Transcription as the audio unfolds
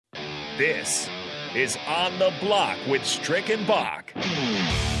This is On the Block with Strick and Bach.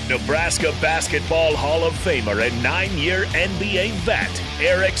 Nebraska Basketball Hall of Famer and 9-year NBA vet,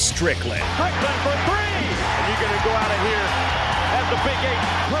 Eric Strickland. Strickland for three! And you're going to go out of here as the Big 8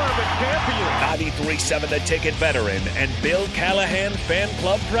 tournament champion. 93.7 The Ticket veteran and Bill Callahan Fan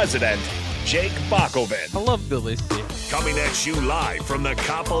Club president, Jake Bakoven. I love Billy Steve. Coming at you live from the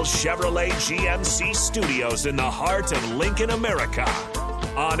Koppel Chevrolet GMC studios in the heart of Lincoln, America.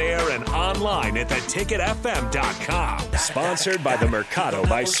 On air and online at theticketfm.com. Sponsored by the Mercado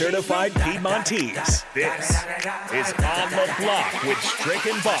by Certified Piedmontese. This is On the Block with Strick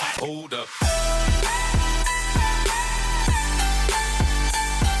and Bach. Hold up.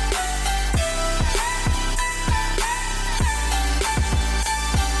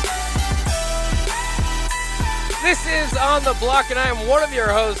 This is On the Block, and I am one of your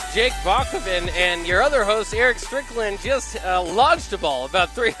hosts, Jake Bakoven, and your other host, Eric Strickland, just launched a ball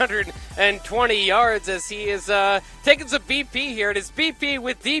about 320 yards as he is taking some BP here. It is BP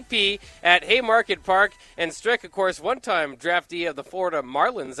with DP at Haymarket Park, and Strick, of course, one-time draftee of the Florida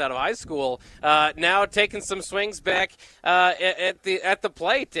Marlins out of high school, now taking some swings back at the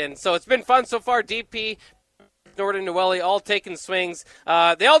plate, and so it's been fun so far. DP, Norton, Noelle, all taking swings.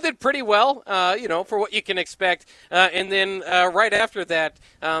 They all did pretty well, for what you can expect. And then right after that,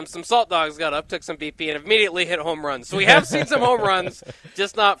 some Salt Dogs got up, took some BP, and immediately hit home runs. So we have seen some home runs,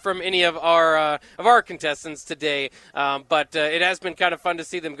 just not from any of our contestants today. But it has been kind of fun to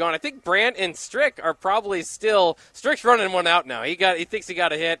see them going. I think Brant and Strick are probably still. Strick's running one out now. He thinks he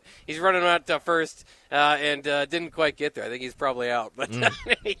got a hit. He's running out to first. And didn't quite get there. I think he's probably out. But in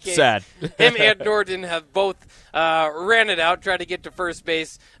any case, sad. Him and Norton have both ran it out, tried to get to first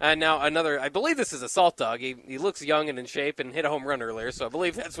base. Now another, I believe this is a Salt Dog. He looks young and in shape and hit a home run earlier, so I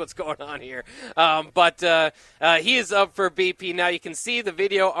believe that's what's going on here. But he is up for BP. Now you can see the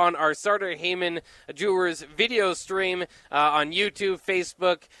video on our Sartor Heyman Jewelers video stream on YouTube,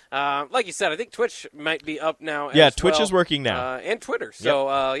 Facebook. Like you said, I think Twitch might be up now as well. Twitch is working now. And Twitter. So,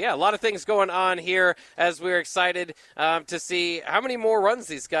 a lot of things going on here as we're excited to see how many more runs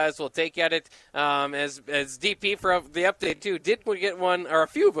these guys will take at it. As DP for the update, too, did we get one or a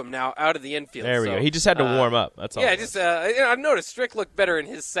few of them now out of the infield. There we go. He just had to warm up. That's all. Yeah, I've noticed Strick looked better in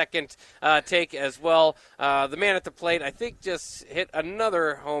his second take as well. The man at the plate, I think, just hit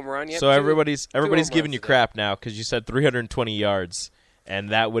another home run. Yep, so everybody's giving you crap now because you said 320 yards. And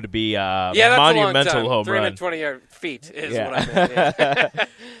that would be a monumental home run. 320 feet is what I meant. Yeah.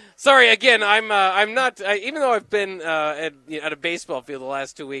 Sorry, again, I'm not, even though I've been at a baseball field the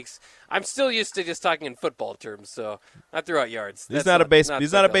last 2 weeks, I'm still used to just talking in football terms, so I threw out yards. He's not a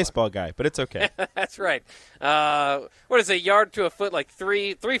baseball guy, but it's okay. That's right. What is a yard to a foot? Like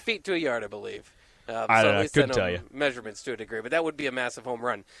 3 feet to a yard, I believe. I don't know. I couldn't tell you. Measurements to a degree, but that would be a massive home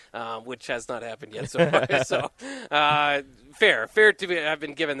run, which has not happened yet so far. So fair to be. I've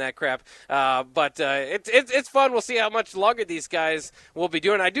been given that crap, but it's fun. We'll see how much longer these guys will be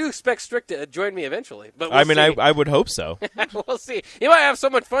doing. I do expect Strick to join me eventually, but I would hope so. We'll see. He might have so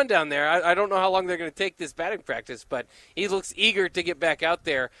much fun down there. I don't know how long they're going to take this batting practice, but he looks eager to get back out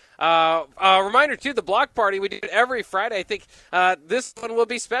there. A reminder too, the block party we do it every Friday. I think this one will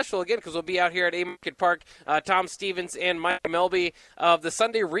be special again because we'll be out here at Haymarket Park. Tom Stevens and Mike Melby of the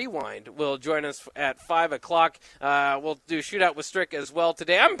Sunday Rewind will join us at 5 o'clock. We'll do Shootout with Strick as well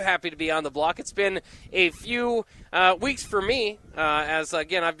today. I'm happy to be on the block. It's been a few weeks for me as,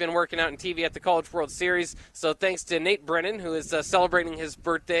 again, I've been working out in TV at the College World Series. So thanks to Nate Brennan, who is celebrating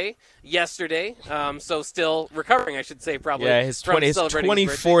birthday yesterday. So still recovering, I should say, probably. Yeah, his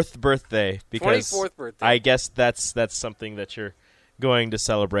 24th birthday. Because 24th birthday. I guess that's something that you're going to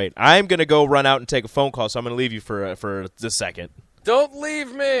celebrate. I'm going to go run out and take a phone call, so I'm going to leave you for a second. Don't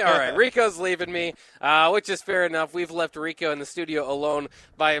leave me. All right, Rico's leaving me, which is fair enough. We've left Rico in the studio alone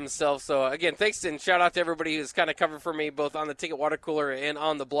by himself. So, again, thanks and shout out to everybody who's kind of covered for me, both on the Ticket Water Cooler and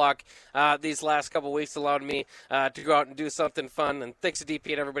on the block these last couple weeks, allowed me to go out and do something fun. And thanks to DP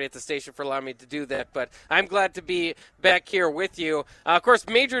and everybody at the station for allowing me to do that. But I'm glad to be back here with you. Of course,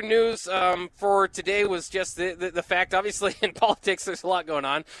 major news for today was just the fact, obviously, in politics there's a lot going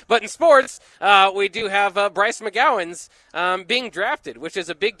on. But in sports, we do have Bryce McGowan's being drafted, which is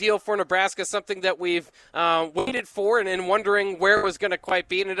a big deal for Nebraska, something that we've waited for and wondering where it was going to quite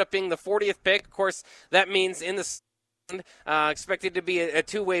be. It ended up being the 40th pick. Of course, that means in the expected to be a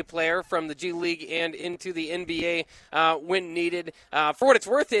two-way player from the G League and into the NBA when needed. For what it's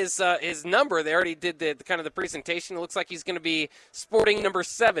worth, his number, they already did the kind of the presentation. It looks like he's going to be sporting number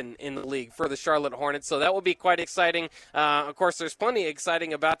 7 in the league for the Charlotte Hornets, so that will be quite exciting. Of course, there's plenty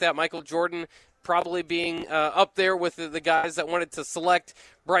exciting about that. Michael Jordan probably being up there with the guys that wanted to select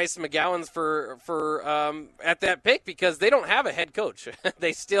Bryce McGowan's for at that pick because they don't have a head coach.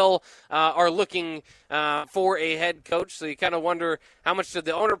 They still are looking for a head coach. So you kind of wonder how much did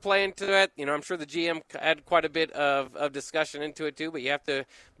the owner play into it. I'm sure the GM had quite a bit of discussion into it too. But you have to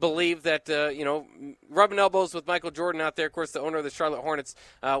believe that rubbing elbows with Michael Jordan out there. Of course, the owner of the Charlotte Hornets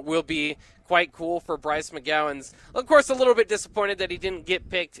will be quite cool for Bryce McGowan's. Of course, a little bit disappointed that he didn't get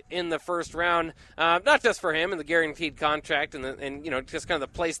picked in the first round. Not just for him and the guaranteed contract and just kind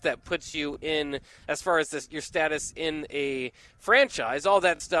of the place that puts you in as far as your status in a franchise. All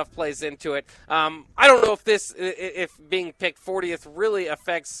that stuff plays into it. I don't know if being picked 40th really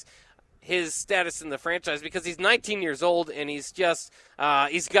affects his status in the franchise because he's 19 years old and he's just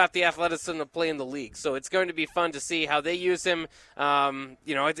he's got the athleticism to play in the league. So it's going to be fun to see how they use him.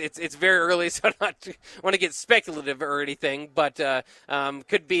 It's very early, so I don't want to get speculative or anything, but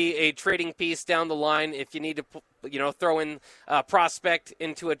could be a trading piece down the line if you need to throw in a prospect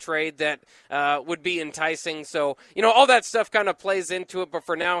into a trade that would be enticing. So, all that stuff kind of plays into it. But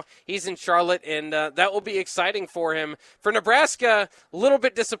for now, he's in Charlotte, and that will be exciting for him. For Nebraska, a little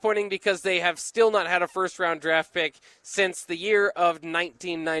bit disappointing because they have still not had a first-round draft pick since the year of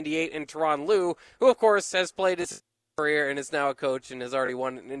 1998 in Teron Lue, who, of course, has played his career and is now a coach and has already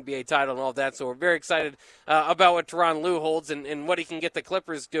won an NBA title and all that. So we're very excited about what Teron Lue holds and what he can get the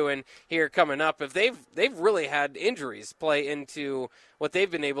Clippers doing here coming up. If they've really had injuries play into what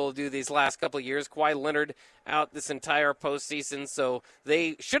they've been able to do these last couple of years. Kawhi Leonard out this entire postseason, so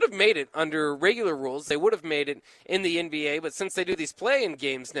they should have made it under regular rules. They would have made it in the NBA, but since they do these play-in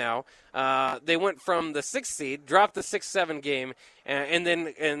games now, they went from the 6th seed, dropped the 6-7 game, the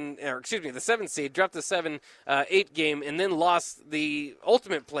 7th seed, dropped the 7-8 game, and then lost the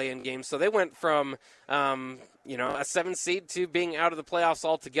ultimate play-in game. So they went from a 7 seed to being out of the playoffs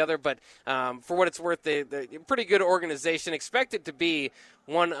altogether. But for what it's worth, they're pretty good organization, expected to be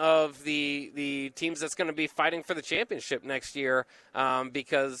one of the teams that's going to be fighting for the championship next year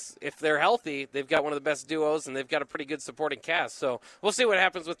because if they're healthy, they've got one of the best duos and they've got a pretty good supporting cast. So we'll see what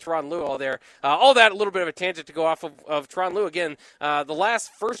happens with Teron Lue all there. All that, a little bit of a tangent to go off of Teron Lue. Again, the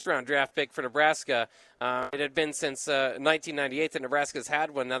last first-round draft pick for Nebraska, it had been since 1998 that Nebraska's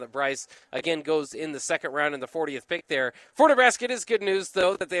had one. Now that Bryce, again, goes in the second round and the 40th pick there. For Nebraska, it is good news,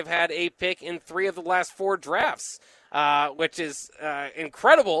 though, that they've had a pick in 3 of the last 4 drafts, which is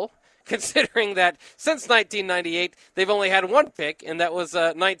incredible considering that since 1998, they've only had 1 pick, and that was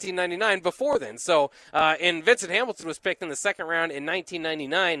 1999 before then. So, and Vincent Hamilton was picked in the second round in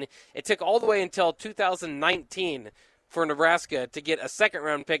 1999. It took all the way until 2019 for Nebraska to get a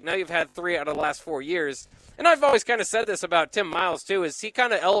second-round pick. Now you've had 3 out of the last 4 years. And I've always kind of said this about Tim Miles, too, is he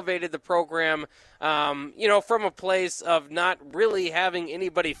kind of elevated the program, from a place of not really having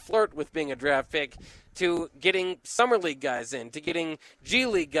anybody flirt with being a draft pick to getting Summer League guys in, to getting G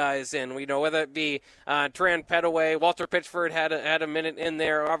League guys in. Whether it be Teran Petaway, Walter Pitchford had a minute in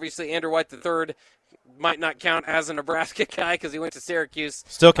there. Obviously, Andrew White III might not count as a Nebraska guy because he went to Syracuse.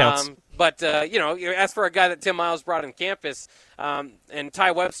 Still counts. But as for a guy that Tim Miles brought on campus, and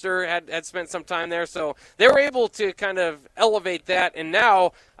Ty Webster had spent some time there, so they were able to kind of elevate that. And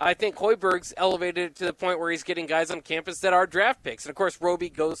now I think Hoiberg's elevated it to the point where he's getting guys on campus that are draft picks. And, of course, Roby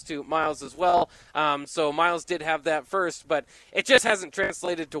goes to Miles as well. So Miles did have that first, but it just hasn't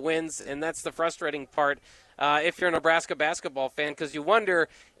translated to wins, and that's the frustrating part. If you're a Nebraska basketball fan, because you wonder,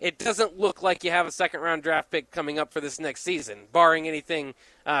 it doesn't look like you have a second-round draft pick coming up for this next season, barring anything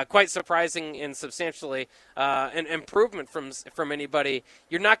quite surprising and substantially an improvement from anybody.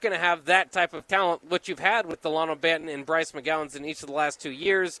 You're not going to have that type of talent, what you've had with Delano Banton and Bryce McGowan's in each of the last 2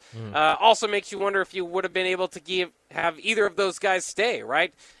 years. Also makes you wonder if you would have been able to have either of those guys stay,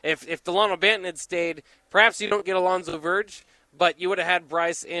 right? If Delano Banton had stayed, perhaps you don't get Alonzo Verge, but you would have had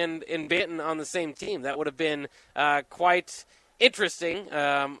Bryce and Banton on the same team. That would have been quite interesting.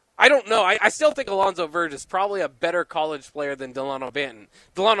 I don't know. I still think Alonzo Verge is probably a better college player than Delano Banton.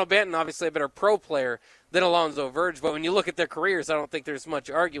 Delano Banton, obviously, a better pro player than Alonzo Verge, but when you look at their careers, I don't think there's much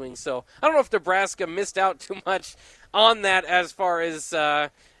arguing. So I don't know if Nebraska missed out too much on that as far as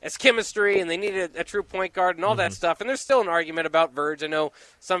chemistry, and they needed a true point guard and all that stuff. And there's still an argument about Verge. I know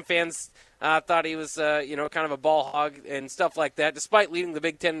some fans thought he was, kind of a ball hog and stuff like that, despite leading the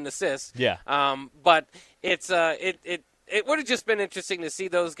Big Ten in assists. Yeah. But it's it would have just been interesting to see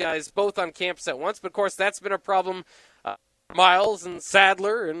those guys both on campus at once. But of course, that's been a problem. Miles and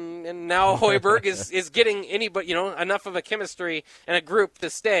Sadler and now Hoiberg is getting anybody, enough of a chemistry and a group to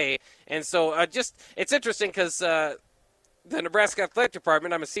stay. And so it's interesting because the Nebraska Athletic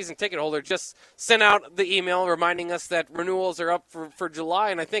Department, I'm a season ticket holder, just sent out the email reminding us that renewals are up for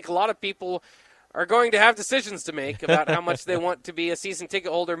July. And I think a lot of people are going to have decisions to make about how much they want to be a season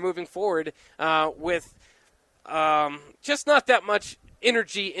ticket holder moving forward with just not that much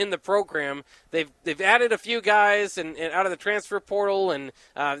energy in the program. They've added a few guys and out of the transfer portal, and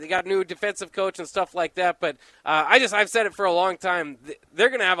they got a new defensive coach and stuff like that. But I've said it for a long time. They're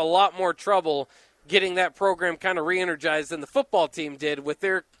going to have a lot more trouble getting that program kind of re-energized than the football team did with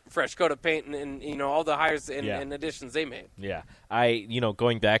their fresh coat of paint and all the hires and additions they made. Yeah,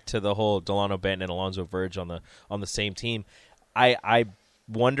 going back to the whole Delano Banton and Alonzo Verge on the same team, I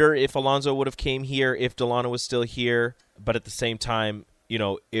wonder if Alonzo would have came here if Delano was still here, but at the same time,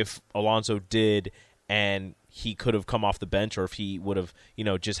 if Alonzo did and he could have come off the bench, or if he would have,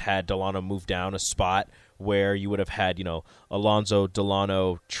 just had Delano move down a spot where you would have had, Alonzo,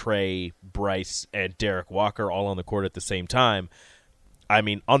 Delano, Trey, Bryce, and Derek Walker all on the court at the same time. I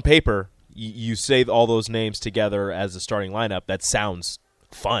mean, on paper, you say all those names together as a starting lineup. That sounds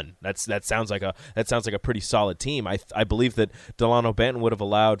fun. That sounds like a pretty solid team. I believe that Delano Banton would have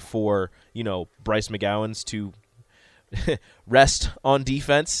allowed for Bryce McGowan's to rest on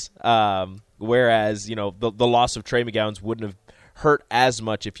defense, whereas the loss of Trey McGowan's wouldn't have hurt as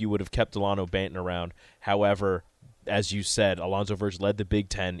much if you would have kept Delano Banton around. However, as you said, Alonzo Verge led the Big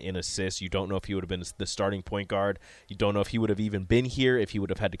Ten in assists. You don't know if he would have been the starting point guard. You don't know if he would have even been here if he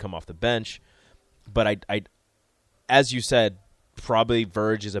would have had to come off the bench. But I as you said, probably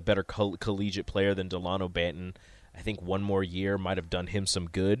Verge is a better collegiate player than Delano Banton. I think one more year might have done him some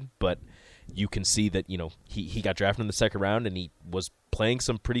good, but you can see that he got drafted in the second round and he was playing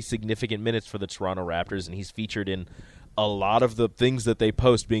some pretty significant minutes for the Toronto Raptors, and he's featured in a lot of the things that they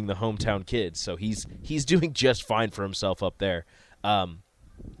post, being the hometown kid. So he's doing just fine for himself up there.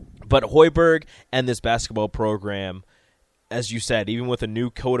 But Hoiberg and this basketball program, as you said, even with a new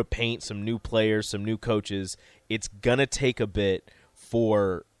coat of paint, some new players, some new coaches, it's gonna take a bit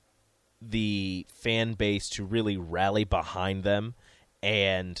for the fan base to really rally behind them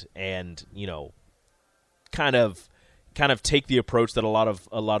and kind of take the approach that a lot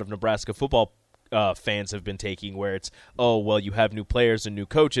of Nebraska football fans have been taking, where it's, oh, well, you have new players and new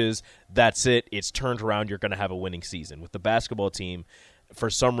coaches, that's it, it's turned around, you're going to have a winning season. With the basketball team, for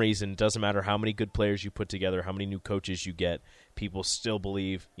some reason, it doesn't matter how many good players you put together, how many new coaches you get, people still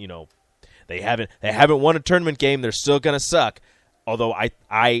believe, they haven't won a tournament game, they're still going to suck. Although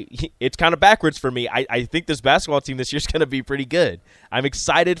it's kind of backwards for me. I think this basketball team this year is going to be pretty good. I'm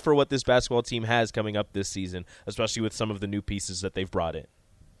excited for what this basketball team has coming up this season, especially with some of the new pieces that they've brought in.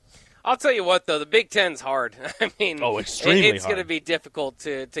 I'll tell you what, though, the Big Ten's hard. I mean, extremely it's hard. going to be difficult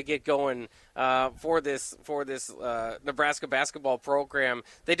to get going for this Nebraska basketball program.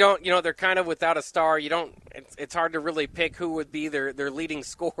 They don't, they're kind of without a star. It's hard to really pick who would be their leading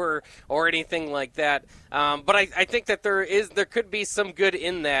scorer or anything like that. But I think that there could be some good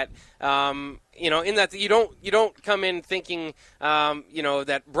in that. In that you don't come in thinking,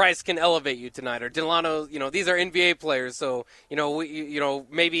 that Bryce can elevate you tonight, or Delano. These are NBA players, so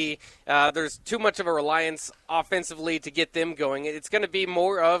maybe there's too much of a reliance offensively to get them going. It's going to be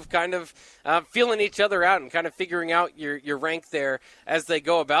more of kind of feeling each other out and kind of figuring out your rank there as they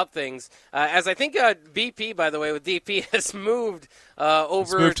go about things. As I think BP, by the way, with DP has moved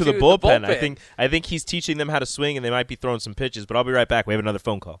over to the bullpen. I think he's teaching them how to swing, and they might be throwing some pitches. But I'll be right back. We have another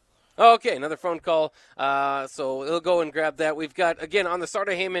phone call. Okay, another phone call. So he'll go and grab that. We've got, again, on the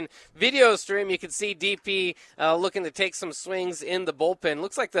Starter Heyman video stream, you can see DP looking to take some swings in the bullpen.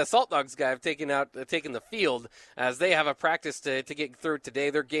 Looks like the Salt Dogs guy have taken the field as they have a practice to get through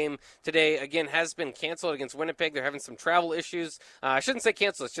today. Their game today, again, has been canceled against Winnipeg. They're having some travel issues. I shouldn't say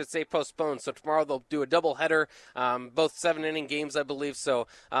canceled. I should say postponed. So tomorrow they'll do a doubleheader, both 7-inning games, I believe. So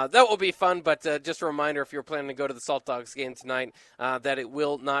that will be fun. But just a reminder, if you're planning to go to the Salt Dogs game tonight, that it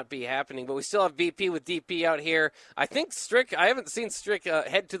will not be happening. But we still have BP with DP out here. I think Strick, I haven't seen Strick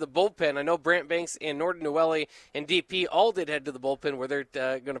head to the bullpen. I know Brant Banks and Norton Noelle and DP all did head to the bullpen, where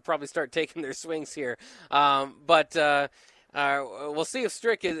they're going to probably start taking their swings here. We'll see if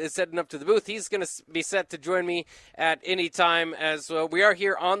Strick is setting up to the booth. He's going to be set to join me at any time, as we are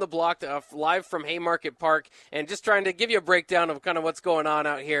here on the block, live from Haymarket Park, and just trying to give you a breakdown of kind of what's going on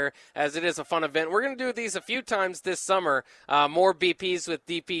out here, as it is a fun event. We're going to do these a few times this summer, more BPs with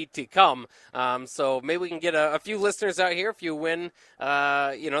DP to come. So maybe we can get a few listeners out here. If you win,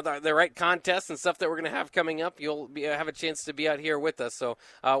 the right contests and stuff that we're going to have coming up, you'll have a chance to be out here with us. So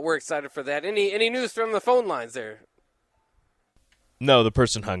we're excited for that. Any news from the phone lines there? No, the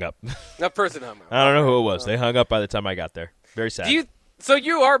person hung up. That person hung up. I don't know who it was. They hung up by the time I got there. Very sad.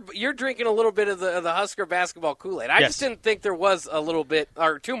 You're drinking a little bit of the Husker basketball Kool-Aid. I just didn't think there was a little bit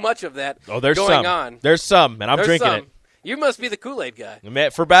or too much of that going on. There's some, and I'm drinking it. You must be the Kool-Aid guy.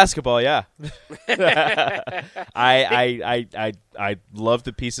 For basketball, yeah. I love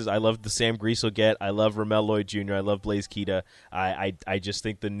the pieces. I love the Sam Griesel get. I love Ramel Lloyd Jr. I love Blaze Keita. I just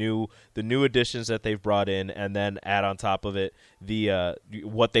think the new additions that they've brought in, and then add on top of it the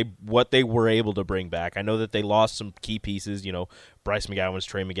what they were able to bring back. I know that they lost some key pieces. Bryce McGowan's,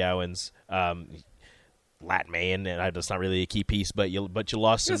 Trey McGowan's. Lat Mayen, and that's not really a key piece, but you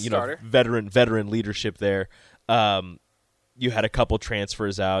lost some veteran leadership there. You had a couple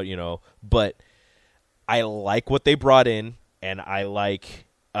transfers out, but I like what they brought in, and I like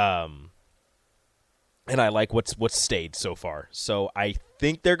what's stayed so far. So I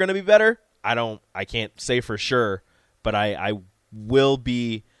think they're going to be better. I can't say for sure, but I will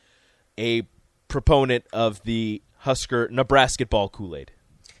be a proponent of the Husker Nebraska ball Kool-Aid.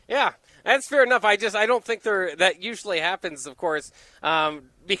 Yeah. That's fair enough. I don't think that usually happens, of course,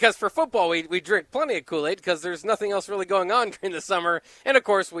 because for football we drink plenty of Kool-Aid because there's nothing else really going on during the summer. And, of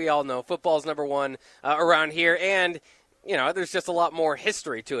course, we all know football's number one around here. And, there's just a lot more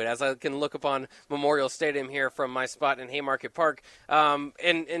history to it as I can look upon Memorial Stadium here from my spot in Haymarket Park.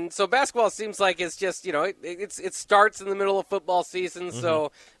 And so basketball seems like it's just, it starts in the middle of football season,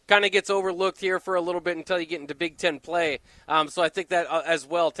 so kind of gets overlooked here for a little bit until you get into Big Ten play. So I think that as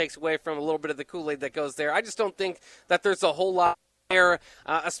well takes away from a little bit of the Kool-Aid that goes there. I just don't think that there's a whole lot there,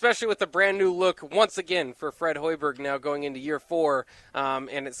 especially with the brand new look once again for Fred Hoiberg now going into year 4.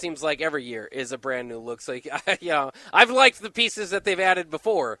 And it seems like every year is a brand new look. So, I've liked the pieces that they've added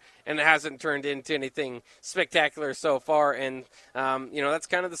before, and it hasn't turned into anything spectacular so far. And, that's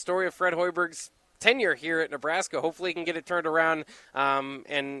kind of the story of Fred Hoiberg's tenure here at Nebraska. Hopefully he can get it turned around,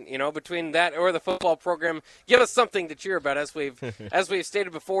 and between that or the football program, give us something to cheer about. As we've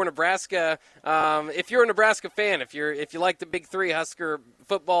stated before, Nebraska. If you're a Nebraska fan, if you like the Big Three, Husker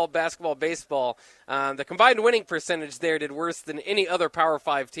football, basketball, baseball, the combined winning percentage there did worse than any other Power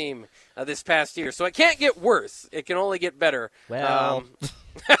 5 team this past year. So it can't get worse. It can only get better. Well.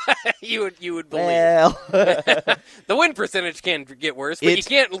 You would believe. Well. The win percentage can get worse, but you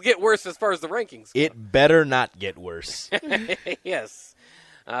can't get worse as far as the rankings go. It better not get worse. Yes.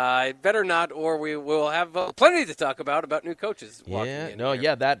 It better not, or we will have plenty to talk about new coaches.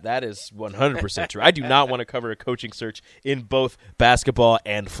 That is 100% true. I do not want to cover a coaching search in both basketball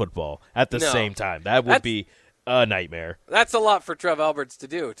and football at the same time. That would be a nightmare. That's a lot for Trev Alberts to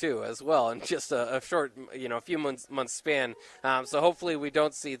do, too, as well, in just a short, a few months span. So hopefully we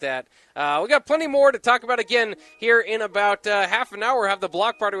don't see that. We got plenty more to talk about again here in about half an hour. We have the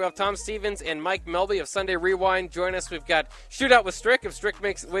block party. We have Tom Stevens and Mike Melby of Sunday Rewind join us. We've got Shootout with Strick. If Strick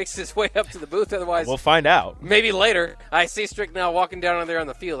wakes his way up to the booth, otherwise we'll find out. Maybe later. I see Strick now walking down there on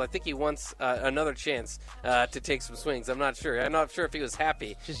the field. I think he wants another chance to take some swings. I'm not sure. I'm not sure if he was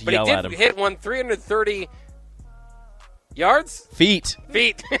happy. Just but yell he at did him. hit one 330 yards? Feet.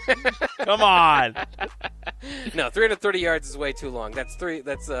 Come on. No, 330 yards is way too long. That's three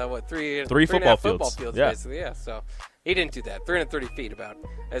football fields basically. Yeah, so he didn't do that. 330 feet about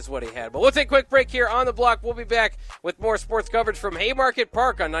is what he had. But we'll take a quick break here on the block. We'll be back with more sports coverage from Haymarket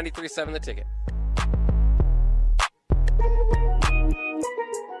Park on 93.7 The Ticket.